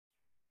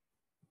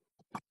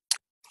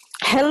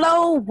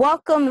Hello,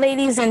 welcome,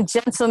 ladies and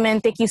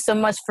gentlemen. Thank you so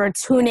much for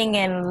tuning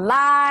in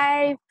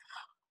live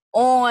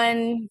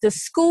on the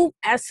scoop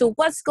as to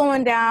what's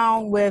going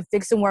down with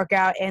Vixen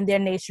Workout and their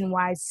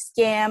nationwide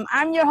scam.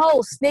 I'm your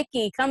host,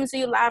 Nikki, coming to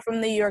you live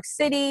from New York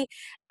City.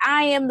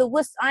 I am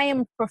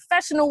a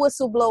professional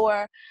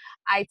whistleblower.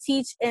 I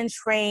teach and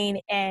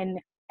train and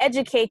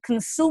educate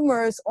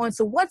consumers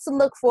onto what to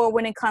look for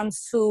when it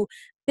comes to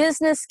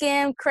business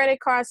scam, credit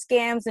card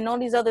scams, and all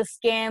these other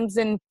scams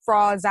and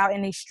frauds out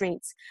in these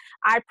streets.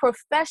 I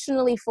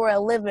professionally, for a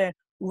living,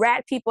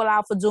 rat people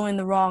out for doing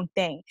the wrong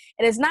thing.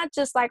 And it's not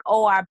just like,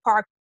 oh, I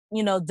parked,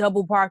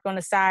 double parked on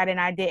the side and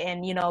I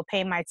didn't,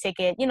 pay my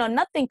ticket.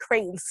 Nothing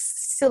crazy,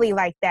 silly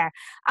like that.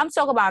 I'm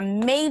talking about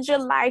major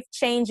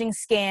life-changing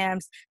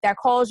scams that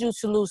cause you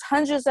to lose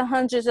hundreds and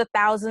hundreds of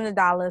thousands of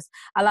dollars,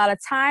 a lot of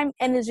time,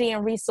 energy,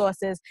 and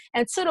resources,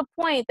 and to the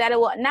point that it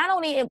will not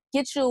only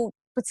get you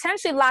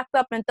potentially locked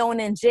up and thrown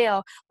in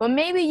jail, but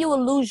maybe you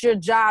will lose your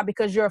job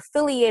because you're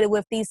affiliated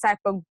with these type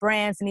of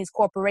brands and these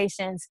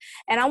corporations.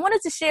 And I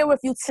wanted to share with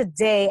you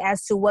today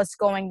as to what's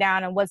going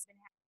down and what's been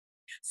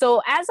happening.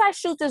 So as I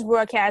shoot this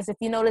broadcast, if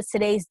you notice,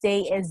 today's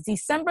date is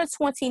December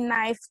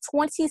 29th,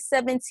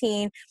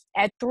 2017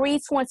 at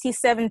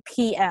 3:27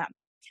 p.m.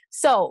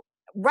 So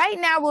right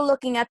now we're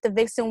looking at the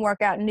Vixen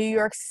Workout New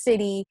York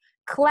City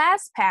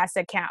Classpass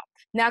account.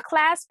 Now,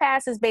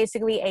 Classpass is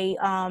basically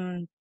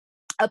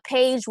a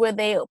page where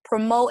they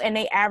promote and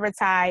they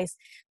advertise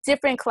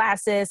different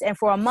classes, and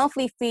for a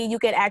monthly fee you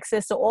get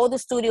access to all the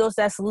studios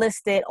that's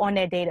listed on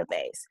their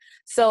database.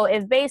 So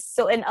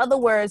in other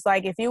words,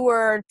 like if you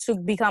were to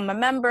become a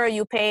member,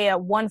 you pay a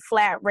one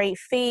flat rate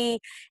fee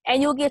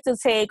and you'll get to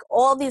take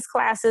all these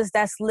classes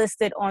that's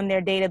listed on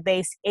their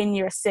database in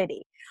your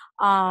city.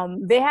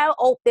 They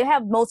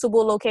have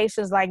multiple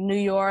locations like New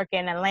York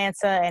and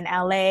Atlanta and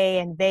LA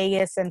and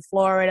Vegas and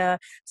Florida.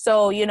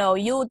 So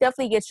you'll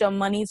definitely get your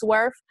money's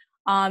worth.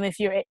 If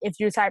you're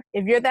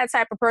that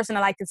type of person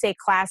that like to take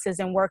classes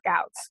and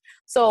workouts.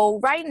 So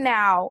right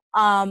now,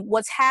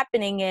 what's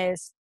happening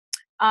is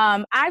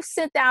I've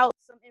sent out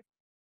some information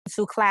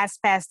to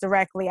Classpass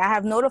directly. I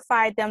have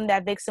notified them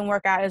that Vixen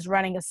Workout is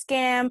running a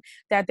scam,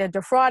 that they're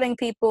defrauding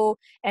people,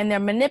 and they're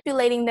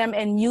manipulating them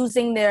and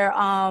using their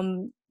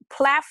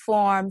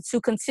platform to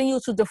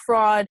continue to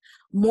defraud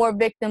more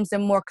victims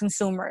and more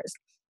consumers.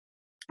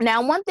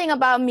 Now, one thing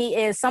about me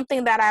is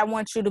something that I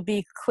want you to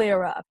be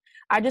clear of.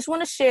 I just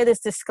want to share this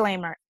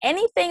disclaimer.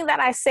 Anything that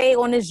I say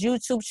on this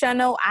YouTube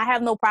channel, I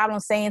have no problem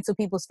saying to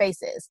people's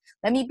faces.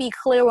 Let me be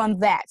clear on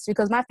that,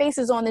 because my face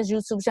is on this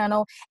YouTube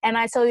channel and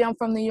I tell you I'm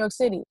from New York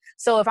City.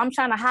 So if I'm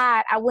trying to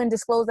hide, I wouldn't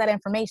disclose that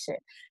information.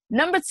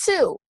 Number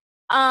two,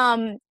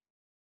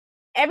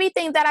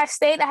 everything that I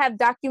state, I have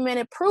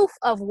documented proof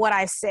of what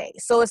I say.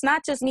 So it's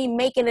not just me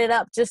making it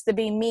up just to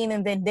be mean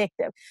and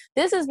vindictive.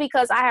 This is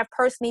because I have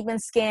personally been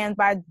scammed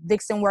by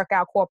Vixen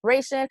Workout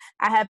Corporation.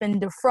 I have been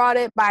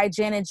defrauded by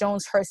Janet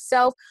Jones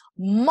herself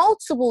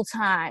multiple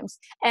times.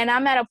 And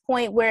I'm at a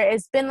point where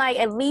it's been like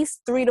at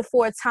least 3 to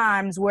 4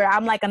 times where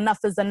I'm like, enough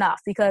is enough.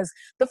 Because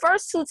the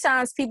first 2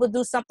 times people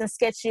do something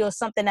sketchy or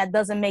something that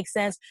doesn't make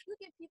sense, you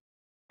give people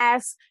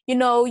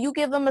you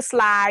give them a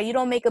slide, you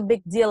don't make a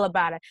big deal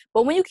about it.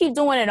 But when you keep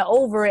doing it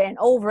over and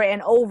over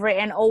and over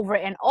and over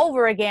and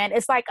over again,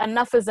 it's like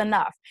enough is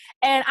enough.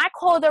 And I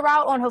called her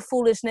out on her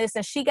foolishness,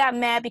 and she got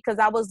mad because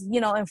I was,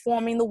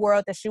 informing the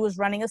world that she was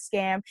running a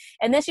scam.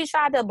 And then she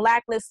tried to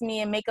blacklist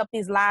me and make up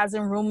these lies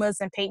and rumors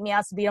and paint me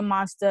out to be a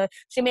monster.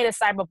 She made a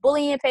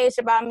cyberbullying page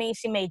about me.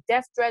 She made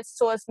death threats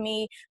towards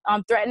me,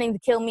 threatening to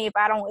kill me if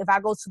I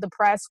go to the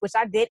press, which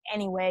I did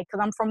anyway,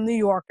 because I'm from New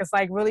York. It's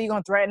like, really, you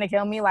gonna threaten to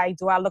kill me? Like,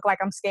 do I look like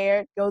I'm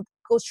scared? Go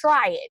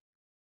try it.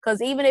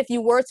 Because even if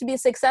you were to be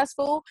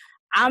successful,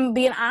 I'm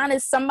being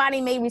honest,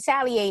 somebody may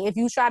retaliate if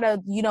you try to,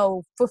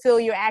 fulfill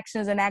your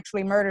actions and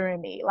actually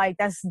murdering me. Like,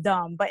 that's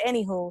dumb. But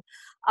anywho,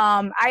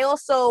 I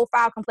also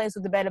filed complaints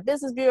with the Better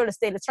Business Bureau, the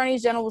State Attorney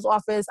General's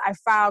office. I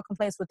filed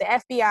complaints with the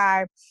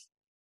FBI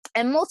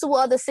and multiple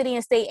other city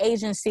and state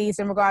agencies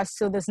in regards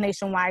to this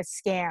nationwide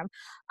scam.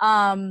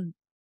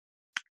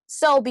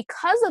 So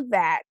because of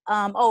that,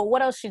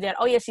 what else she did?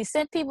 Oh yeah, she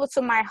sent people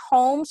to my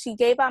home. She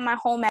gave out my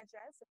home address.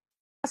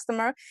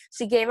 Customer.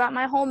 She gave out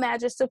my home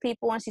address to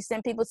people, and she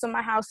sent people to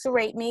my house to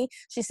rape me.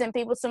 She sent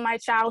people to my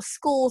child's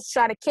school to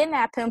try to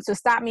kidnap him to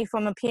stop me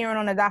from appearing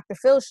on the Dr.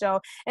 Phil show.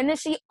 And then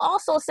she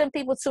also sent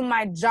people to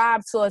my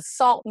job to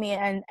assault me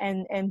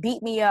and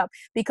beat me up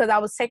because I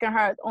was taking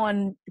her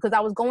on, because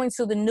I was going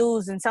to the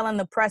news and telling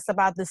the press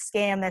about the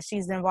scam that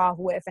she's involved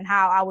with and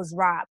how I was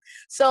robbed.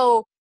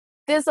 So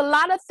there's a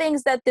lot of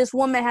things that this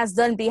woman has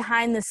done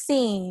behind the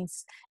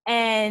scenes.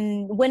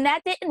 And when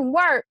that didn't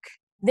work,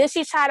 then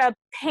she tried to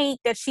paint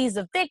that she's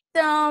a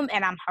victim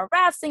and I'm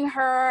harassing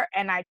her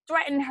and I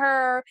threatened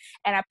her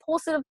and I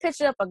posted a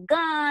picture of a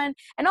gun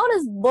and all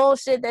this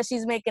bullshit that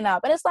she's making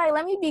up. And it's like,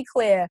 let me be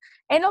clear.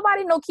 Ain't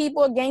nobody no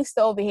keyboard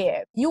gangster over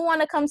here. You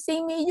want to come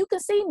see me? You can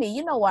see me.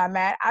 You know where I'm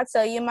at. I'll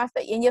tell you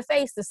in your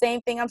face the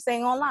same thing I'm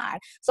saying online.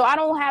 So I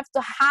don't have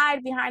to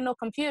hide behind no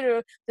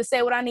computer to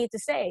say what I need to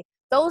say.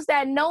 Those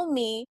that know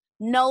me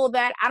know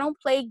that I don't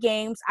play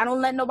games. I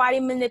don't let nobody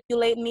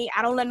manipulate me.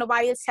 I don't let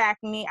nobody attack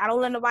me. I don't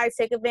let nobody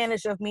take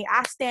advantage of me.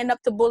 I stand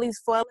up to bullies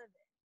for a living.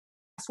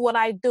 That's what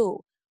I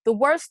do. The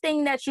worst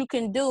thing that you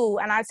can do,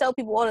 and I tell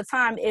people all the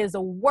time, is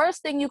the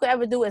worst thing you could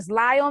ever do is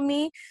lie on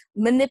me,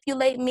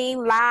 manipulate me,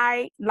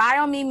 lie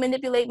on me,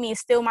 manipulate me, and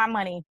steal my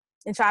money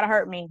and try to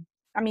hurt me.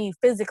 I mean,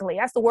 physically.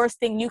 That's the worst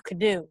thing you could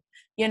do,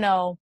 you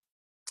know.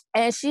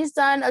 And she's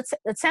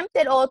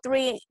attempted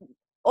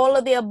all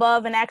of the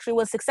above, and actually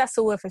was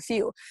successful with a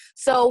few.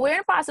 So we're in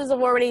the process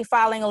of already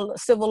filing a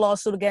civil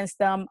lawsuit against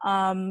them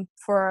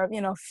for, you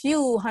know, a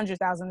few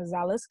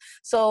 $100,000.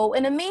 So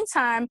in the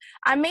meantime,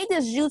 I made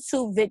this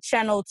YouTube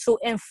channel to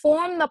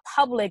inform the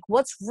public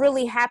what's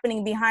really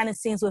happening behind the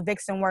scenes with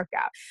Vixen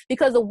Workout.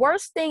 Because the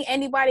worst thing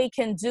anybody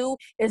can do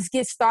is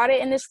get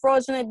started in this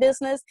fraudulent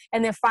business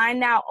and then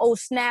find out, oh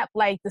snap,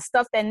 like the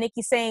stuff that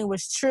Nikki's saying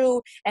was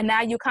true, and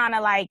now you kind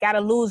of like got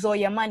to lose all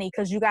your money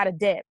because you got a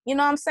dip. You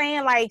know what I'm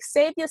saying? Like,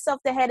 save yourself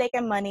the headache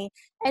and money,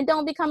 and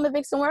don't become a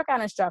Vixen Workout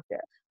instructor.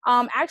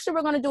 Actually,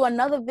 we're going to do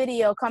another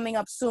video coming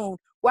up soon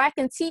where I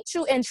can teach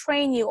you and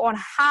train you on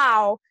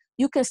how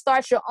you can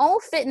start your own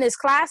fitness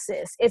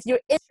classes. If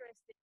you're interested,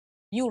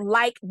 you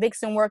like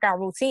Vixen Workout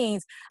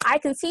routines, I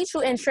can teach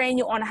you and train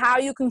you on how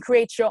you can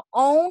create your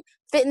own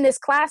fitness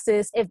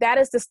classes if that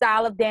is the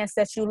style of dance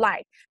that you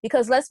like.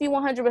 Because let's be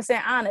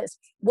 100% honest,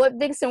 what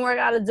Vixen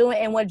Workout is doing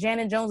and what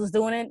Janet Jones is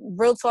doing,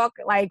 real talk,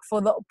 like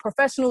for the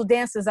professional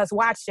dancers that's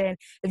watching,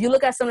 if you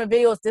look at some of the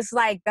videos, this is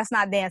like, that's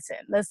not dancing.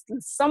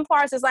 Some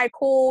parts is like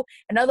cool,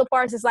 and other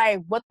parts is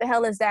like, what the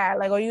hell is that?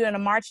 Like, are you in a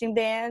marching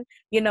band?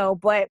 You know,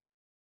 but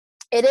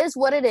it is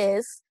what it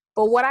is.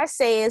 But what I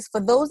say is,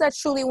 for those that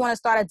truly want to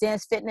start a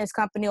dance fitness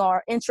company or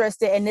are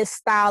interested in this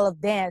style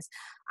of dance,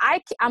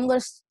 I'm going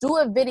to do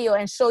a video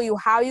and show you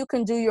how you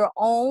can do your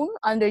own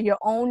under your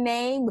own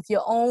name, with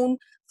your own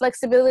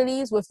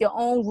flexibilities, with your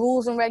own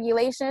rules and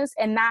regulations,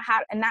 and not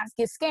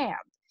get scammed.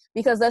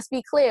 Because let's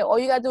be clear, all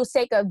you got to do is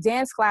take up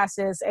dance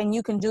classes and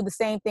you can do the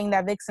same thing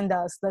that Vixen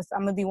does.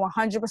 I'm going to be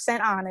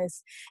 100%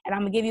 honest, and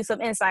I'm going to give you some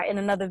insight in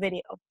another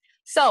video.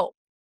 So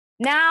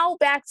now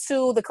back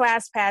to the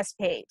Classpass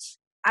page.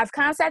 I've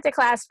contacted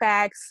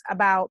Classpass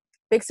about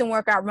Vixen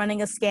Workout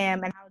running a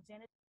scam and how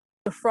Janet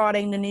is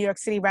defrauding the New York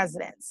City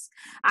residents.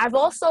 I've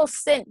also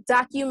sent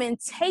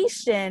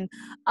documentation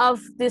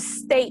of this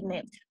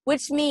statement,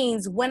 which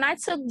means when I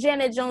took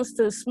Janet Jones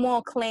to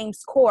small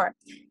claims court,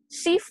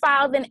 she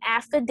filed an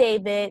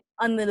affidavit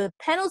under the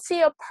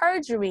penalty of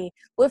perjury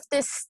with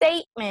this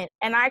statement,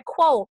 and I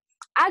quote,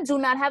 "I do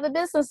not have a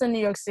business in New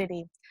York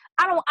City.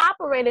 I don't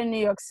operate in New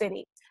York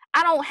City.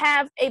 I don't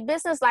have a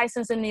business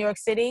license in New York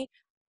City.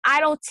 I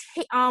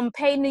don't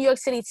pay New York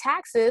City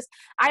taxes.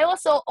 I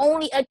also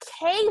only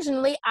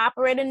occasionally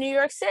operate in New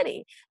York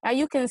City." Now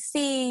you can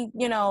see,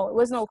 you know,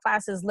 there's no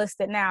classes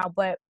listed now,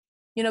 but,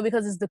 you know,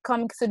 because it's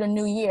coming to the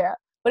new year.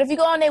 But if you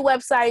go on their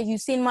website, you've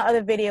seen my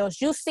other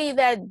videos, you see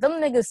that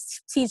them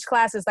niggas teach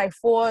classes like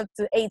 4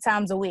 to 8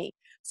 times a week.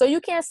 So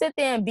you can't sit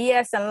there and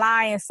BS and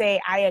lie and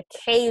say, I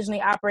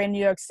occasionally operate in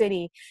New York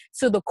City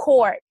to the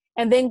court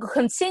and then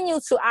continue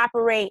to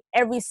operate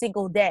every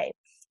single day.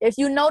 If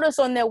you notice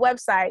on their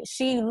website,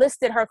 she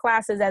listed her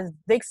classes as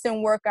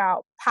Vixen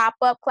Workout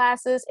pop-up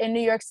classes in New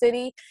York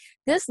City.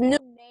 This new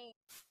name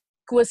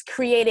was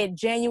created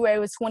January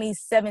of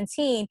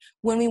 2017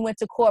 when we went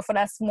to court for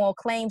that small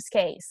claims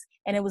case,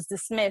 and it was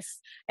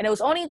dismissed. And it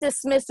was only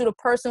dismissed due to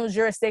personal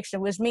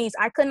jurisdiction, which means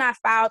I could not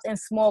file in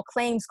small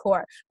claims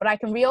court, but I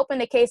can reopen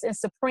the case in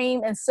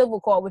Supreme and civil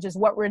court, which is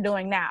what we're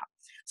doing now.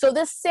 So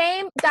this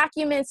same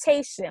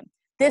documentation,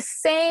 this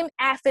same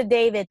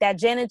affidavit that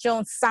Janet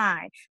Jones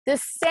signed,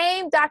 this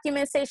same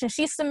documentation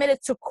she submitted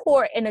to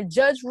court and a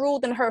judge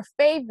ruled in her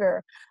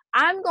favor,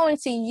 I'm going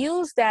to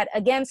use that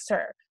against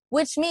her,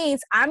 which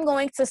means I'm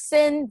going to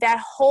send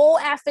that whole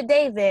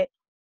affidavit,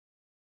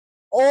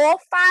 all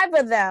 5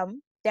 of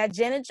them that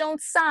Janet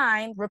Jones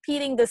signed,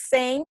 repeating the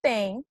same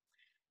thing,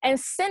 and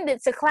send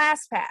it to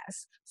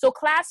Classpass. So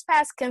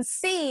Classpass can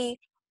see,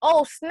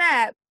 oh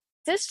snap,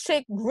 this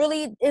chick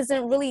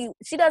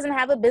she doesn't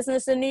have a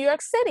business in New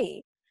York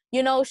City.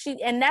 You know,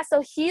 and that's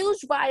a huge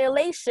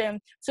violation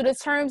to the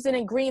terms and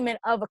agreement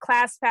of a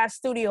Classpass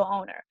studio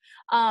owner.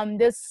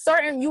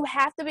 You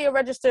have to be a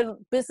registered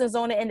business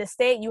owner in the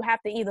state. You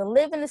have to either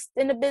live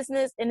in the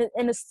business, in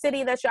the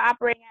city that you're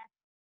operating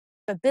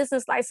at, a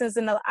business license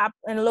in the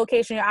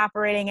location you're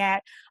operating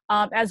at,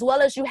 as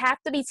well as you have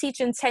to be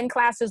teaching 10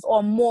 classes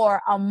or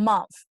more a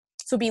month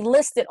to be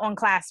listed on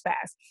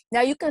Classpass.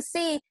 Now you can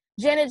see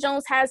Janet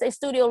Jones has a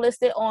studio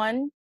listed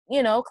on,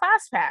 you know,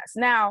 Classpass.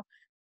 Now,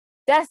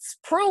 that's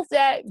proof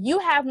that you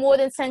have more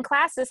than 10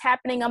 classes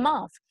happening a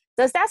month.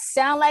 Does that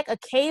sound like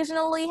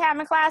occasionally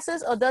having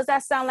classes, or does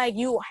that sound like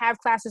you have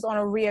classes on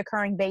a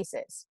reoccurring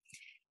basis?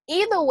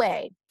 Either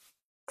way,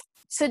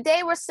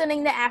 today we're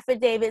sending the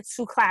affidavit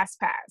to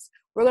Classpass.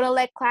 We're going to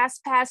let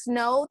Classpass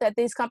know that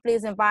these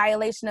companies in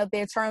violation of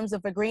their terms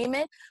of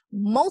agreement,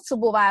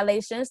 multiple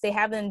violations. They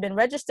haven't been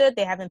registered,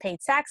 they haven't paid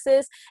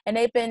taxes, and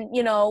they've been,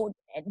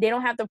 they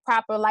don't have the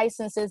proper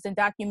licenses and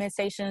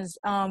documentations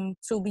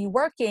to be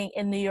working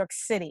in New York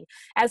City.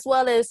 As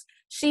well as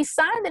she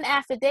signed an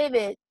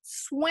affidavit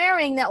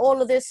swearing that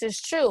all of this is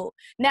true.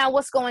 Now,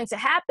 what's going to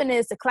happen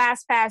is the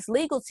Classpass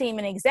legal team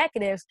and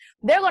executives,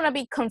 they're going to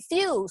be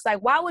confused.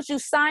 Like, why would you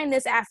sign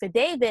this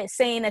affidavit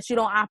saying that you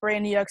don't operate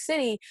in New York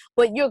City,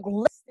 but you're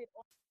listed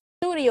on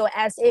the studio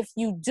as if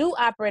you do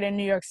operate in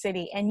New York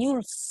City, and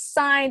you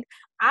signed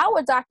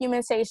our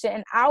documentation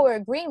and our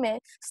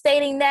agreement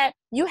stating that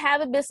you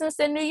have a business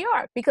in New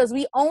York, because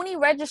we only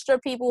register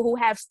people who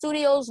have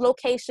studios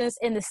locations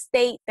in the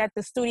state that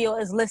the studio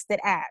is listed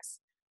as.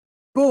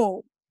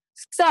 Boom.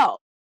 So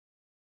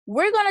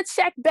we're going to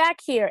check back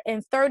here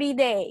in 30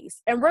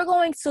 days, and we're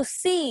going to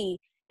see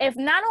if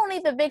not only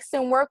the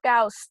Vixen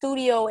Workout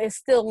studio is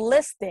still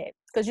listed,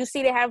 because you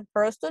see they have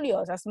Pearl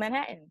Studios, that's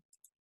Manhattan.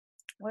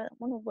 What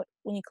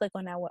when you click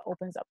on that, what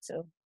opens up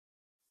to?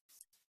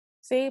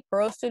 See,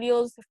 Pearl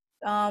Studios,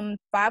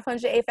 500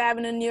 8th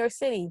Avenue, New York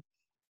City.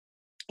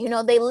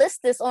 They list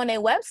this on their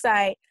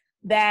website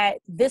that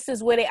this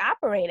is where they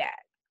operate at.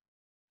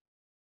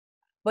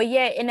 But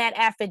yet in that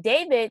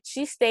affidavit,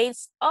 she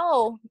states,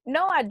 oh,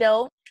 no, I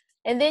don't.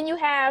 And then you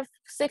have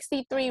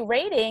 63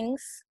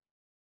 ratings.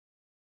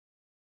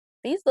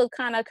 These look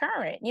kind of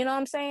current. You know what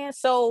I'm saying?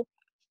 So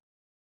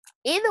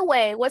either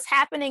way, what's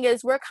happening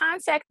is we're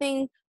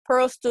contacting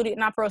We're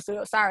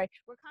contacting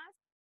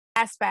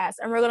Classpass,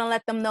 and we're going to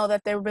let them know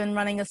that they've been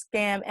running a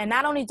scam and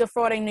not only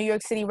defrauding New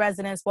York City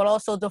residents, but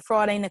also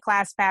defrauding the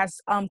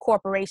Classpass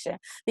corporation,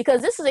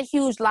 because this is a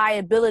huge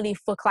liability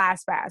for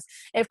Classpass.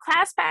 If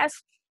Classpass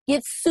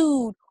gets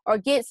sued or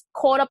gets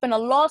caught up in a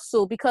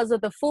lawsuit because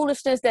of the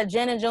foolishness that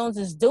Janet Jones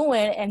is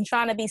doing and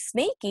trying to be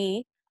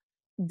sneaky,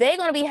 they're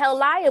going to be held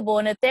liable.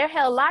 And if they're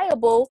held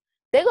liable,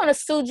 they're going to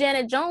sue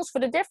Janet Jones for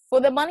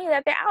the money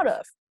that they're out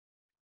of.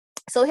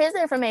 So here's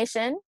the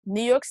information,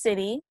 New York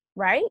City,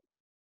 right?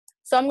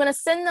 So I'm going to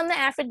send them the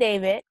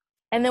affidavit.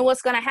 And then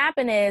what's going to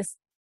happen is,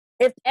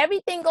 if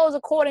everything goes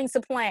according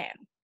to plan,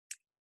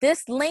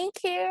 this link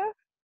here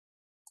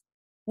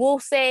will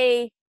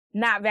say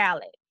not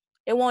valid.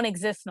 It won't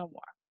exist no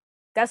more.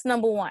 That's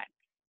number one.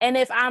 And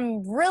if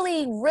I'm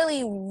really,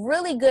 really,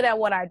 really good at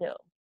what I do,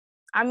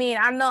 I mean,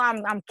 I know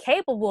I'm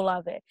capable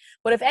of it,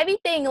 but if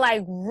everything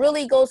like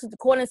really goes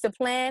according to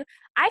plan,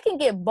 I can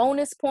get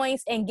bonus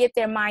points and get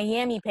their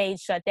Miami page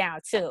shut down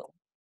too.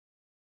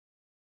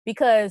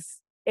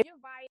 Because if you're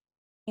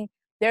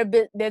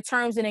violating their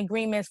terms and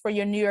agreements for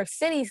your New York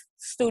City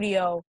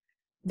studio,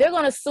 they're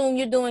going to assume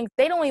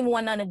they don't even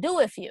want nothing to do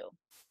with you.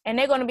 And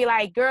they're going to be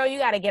like, girl, you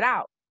got to get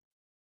out.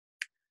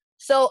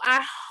 So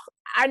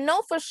I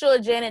know for sure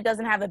Janet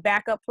doesn't have a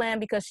backup plan,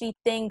 because she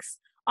thinks,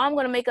 oh, I'm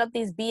going to make up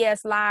these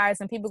BS lies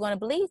and people are going to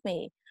believe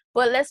me.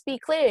 But let's be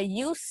clear.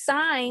 You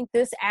signed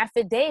this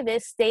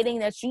affidavit stating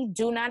that you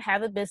do not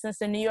have a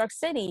business in New York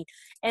City.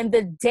 And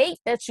the date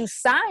that you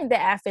signed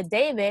the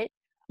affidavit,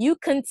 you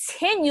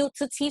continue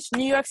to teach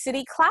New York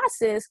City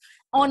classes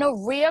on a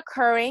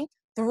reoccurring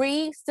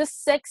 3 to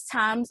 6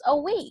 times a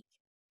week.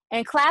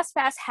 And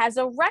Classpass has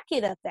a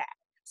record of that.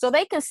 So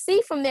they can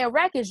see from their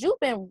records, you've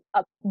been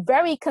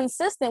very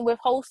consistent with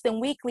hosting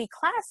weekly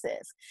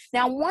classes.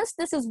 Now, once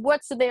this is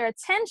brought to their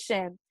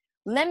attention,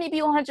 let me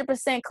be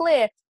 100%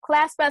 clear.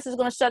 Classpass is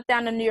going to shut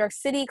down the New York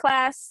City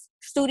class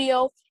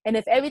studio. And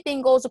if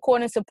everything goes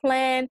according to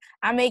plan,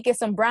 I may get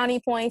some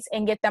brownie points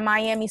and get the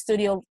Miami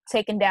studio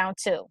taken down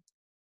too.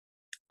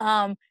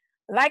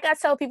 Like I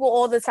tell people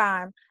all the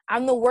time,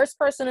 I'm the worst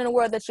person in the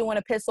world that you want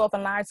to piss off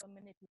and lie to and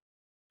manipulate.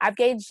 I've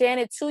gave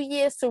Janet 2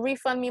 years to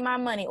refund me my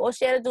money. All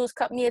she had to do is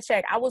cut me a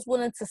check. I was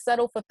willing to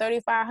settle for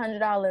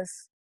 $3,500,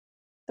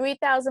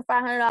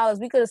 $3,500.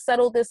 We could have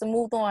settled this and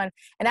moved on.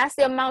 And that's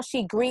the amount she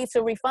agreed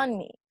to refund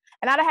me.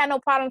 And I'd have had no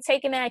problem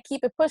taking that and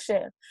keep it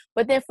pushing.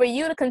 But then for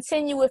you to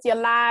continue with your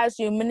lies,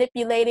 you're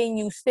manipulating,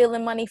 you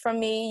stealing money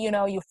from me,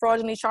 you're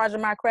fraudulently charging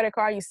my credit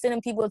card, you're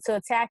sending people to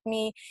attack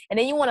me, and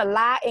then you want to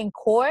lie in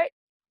court.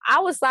 I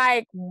was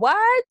like,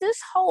 what? This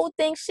whole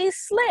thing, she's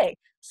slick.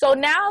 So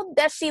now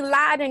that she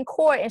lied in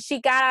court and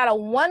she got out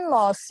of one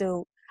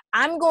lawsuit,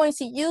 I'm going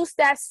to use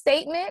that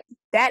statement,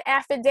 that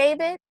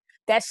affidavit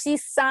that she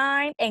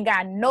signed and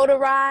got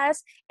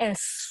notarized and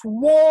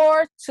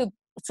swore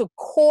to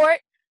court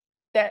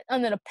that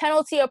under the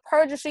penalty of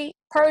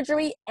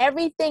perjury,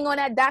 everything on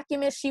that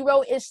document she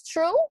wrote is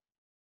true.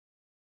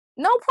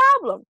 No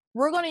problem.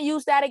 We're going to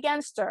use that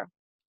against her.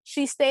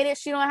 She stated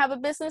she don't have a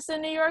business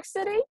in New York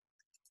City.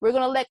 We're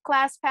going to let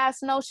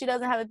Classpass know she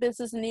doesn't have a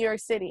business in New York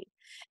City.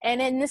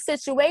 And in this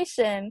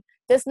situation,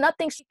 there's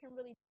nothing she can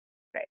really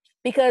do,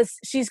 because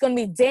she's going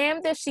to be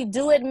damned if she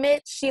do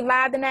admit she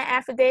lied in that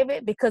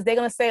affidavit, because they're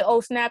going to say, oh,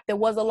 snap, there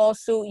was a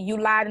lawsuit. You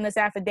lied in this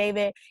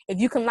affidavit. If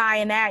you can lie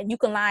in that, you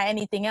can lie in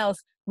anything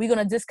else. We're going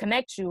to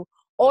disconnect you.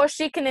 Or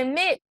she can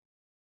admit,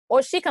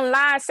 or she can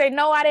lie and say,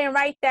 no, I didn't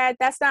write that.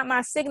 That's not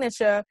my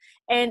signature.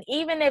 And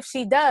even if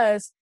she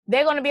does,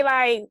 they're going to be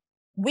like,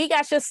 we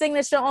got your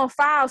signature on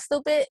file,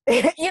 stupid.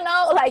 You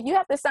know, like you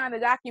have to sign a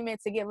document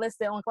to get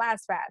listed on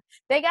Classpass.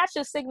 They got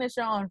your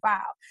signature on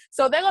file.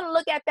 So they're going to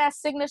look at that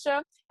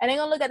signature, and they're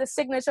going to look at the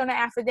signature on the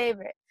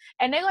affidavit,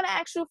 and they're going to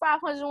ask you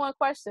 501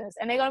 questions,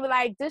 and they're going to be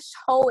like, this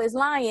hoe is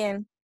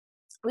lying.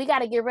 We got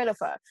to get rid of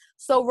her.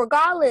 So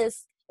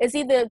regardless, it's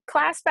either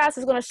Classpass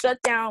is going to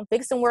shut down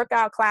Vixen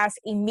Workout class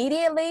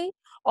immediately,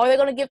 or they're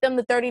going to give them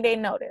the 30-day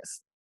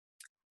notice.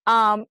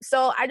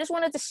 So I just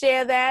wanted to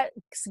share that,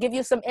 give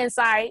you some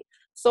insight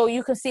so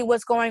you can see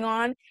what's going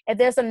on. If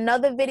there's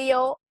another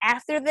video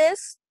after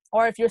this,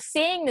 or if you're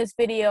seeing this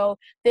video,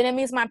 then it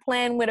means my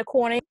plan went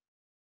according.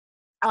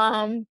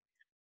 And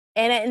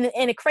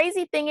the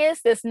crazy thing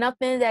is, there's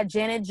nothing that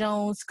Janet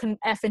Jones can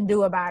effing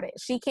do about it.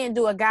 She can't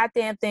do a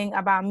goddamn thing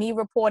about me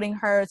reporting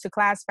her to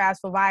Classpass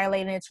for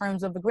violating the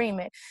terms of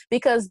agreement,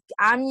 because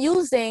I'm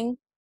using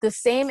the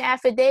same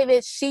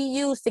affidavit she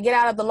used to get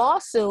out of the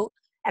lawsuit,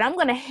 and I'm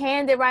going to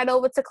hand it right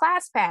over to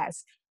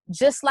Classpass,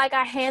 just like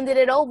I handed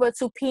it over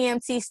to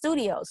PMT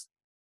Studios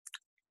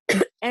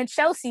and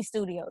Chelsea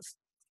Studios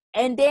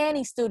and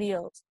Danny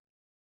Studios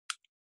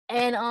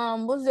and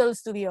what was the other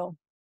studio?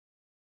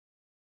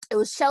 It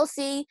was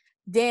Chelsea,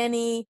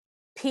 Danny,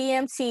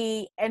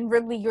 PMT, and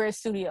Wrigley Grid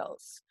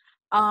Studios.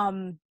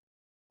 And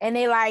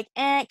they like,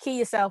 kill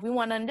yourself. We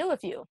want nothing to do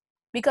with you,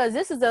 because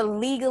this is a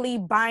legally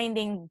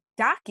binding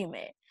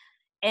document.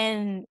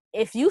 And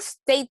if you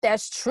state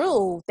that's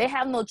true, they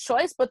have no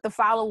choice but to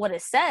follow what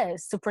it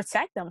says to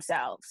protect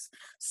themselves.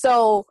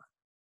 So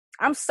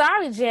I'm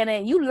sorry,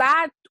 Janet, you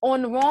lied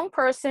on the wrong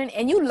person,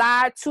 and you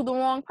lied to the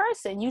wrong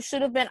person. You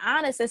should have been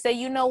honest and say,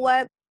 you know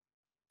what?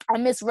 I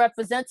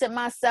misrepresented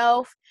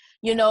myself.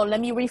 You know, let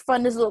me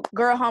refund this little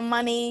girl her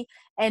money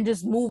and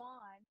just move on.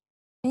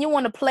 And you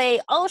want to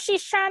play, oh,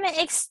 she's trying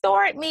to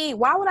extort me.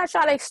 Why would I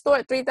try to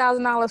extort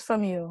 $3,000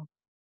 from you?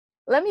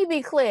 Let me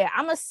be clear.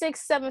 I'm a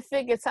 6-7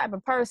 figure type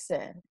of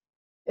person.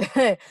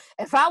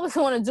 If I was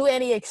going to do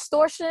any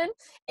extortion,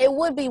 it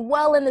would be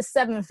well in the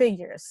 7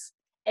 figures.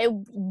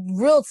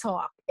 Real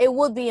talk, it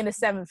would be in the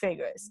 7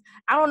 figures.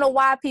 I don't know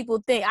why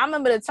people think. I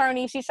remember the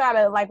attorney, she tried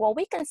to like, well,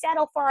 we can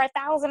settle for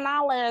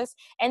 $1,000,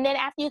 and then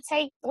after you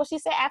take what she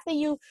said, after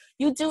you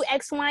do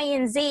X, Y,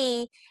 and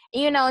Z,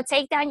 you know,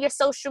 take down your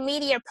social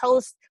media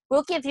post,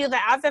 we'll give you the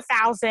other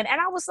 $1,000.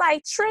 And I was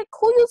like, Trick,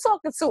 who you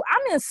talking to?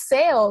 I'm in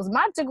sales.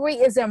 My degree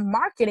is in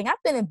marketing.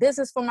 I've been in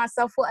business for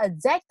myself for a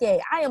decade.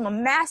 I am a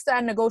master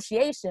at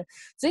negotiation.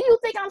 Do you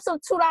think I'm some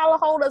 $2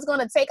 holder that's going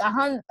to take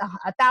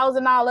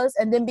 $1,000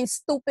 and then be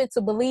stupid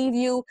to believe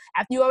you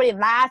after you already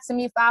lied to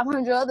me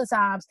 500 other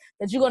times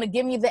that you're going to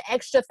give me the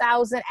extra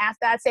 $1,000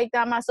 after I take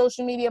down my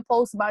social media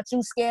posts about you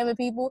scamming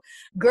people?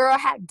 Girl,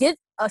 get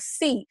a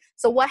seat.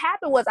 So what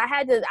happened was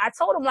I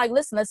told him, like,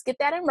 listen, let's get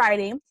that in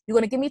writing. You're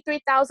going to give me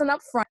 $3,000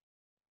 up front.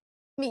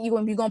 You're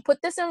going to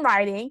put this in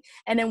writing,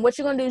 and then what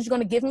you're going to do is you're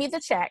going to give me the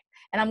check,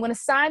 and I'm going to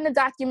sign the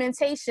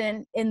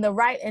documentation in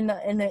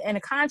the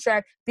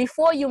contract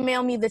before you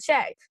mail me the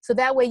check. So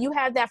that way you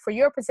have that for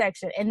your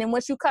protection. And then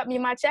once you cut me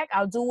my check,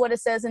 I'll do what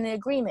it says in the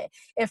agreement.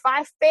 If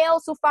I fail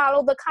to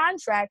follow the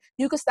contract,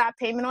 you can stop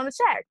payment on the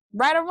check,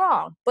 right or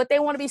wrong. But they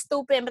want to be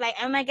stupid and be like,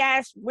 oh my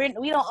gosh, we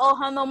don't owe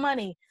her no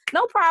money.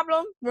 No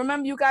problem.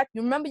 Remember you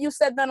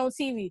said that on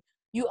TV.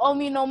 You owe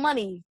me no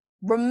money.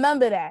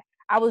 Remember that.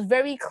 I was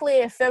very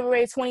clear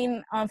February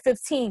 19,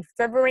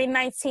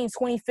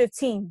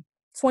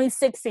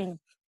 2016.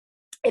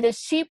 It is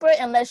cheaper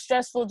and less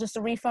stressful just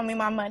to refund me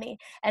my money.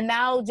 And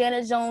now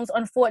Janet Jones,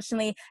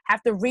 unfortunately,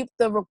 have to reap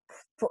the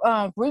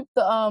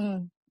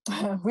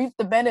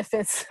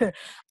benefits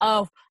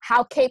of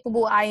how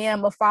capable I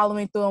am of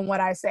following through on what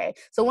I say.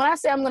 So when I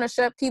say I'm going to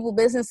shut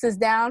businesses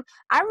down,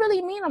 I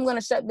really mean I'm going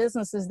to shut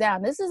businesses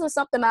down. This isn't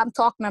something I'm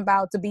talking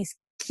about to be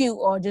cute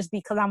or just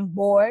because I'm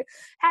bored.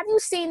 Have you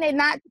seen they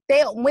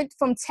went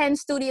from 10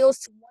 studios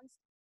to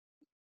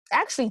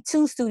actually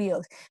 2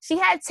 studios. She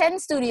had 10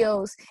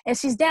 studios and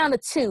she's down to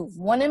 2.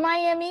 One in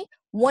Miami,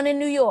 one in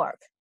New York.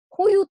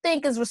 Who you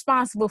think is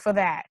responsible for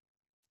that?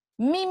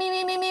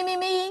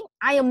 Me.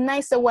 I am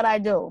nice at what I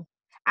do.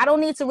 I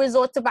don't need to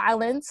resort to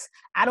violence.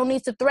 I don't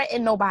need to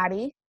threaten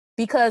nobody,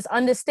 because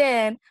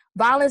understand,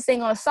 violence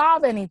ain't gonna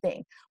solve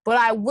anything. But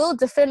I will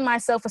defend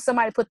myself if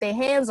somebody put their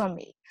hands on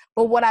me.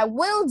 But what I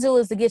will do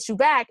is to get you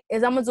back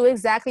is I'm gonna do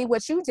exactly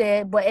what you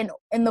did, but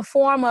in the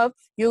form of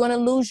you're gonna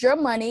lose your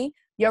money,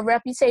 your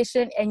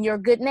reputation, and your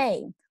good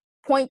name.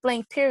 Point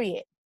blank,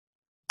 period.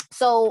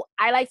 So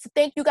I like to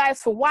thank you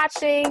guys for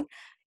watching.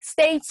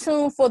 Stay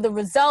tuned for the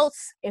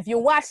results. If you're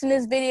watching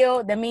this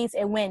video, that means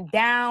it went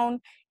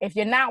down. If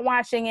you're not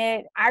watching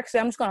it,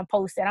 actually, I'm just gonna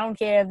post it. I don't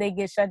care if they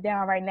get shut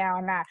down right now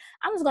or not.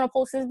 I'm just gonna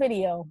post this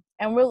video,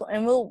 and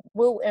we'll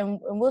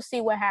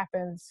see what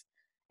happens.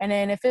 And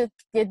then if the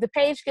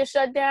page gets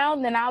shut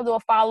down, then I'll do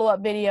a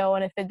follow-up video.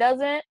 And if it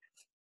doesn't,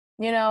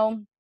 you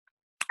know,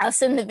 I'll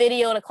send the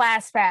video to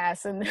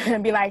Classpass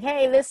and be like,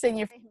 hey, listen,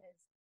 you're famous.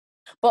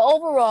 But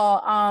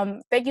overall,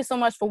 thank you so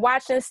much for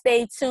watching.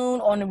 Stay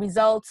tuned on the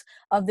results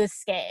of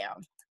this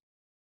scam.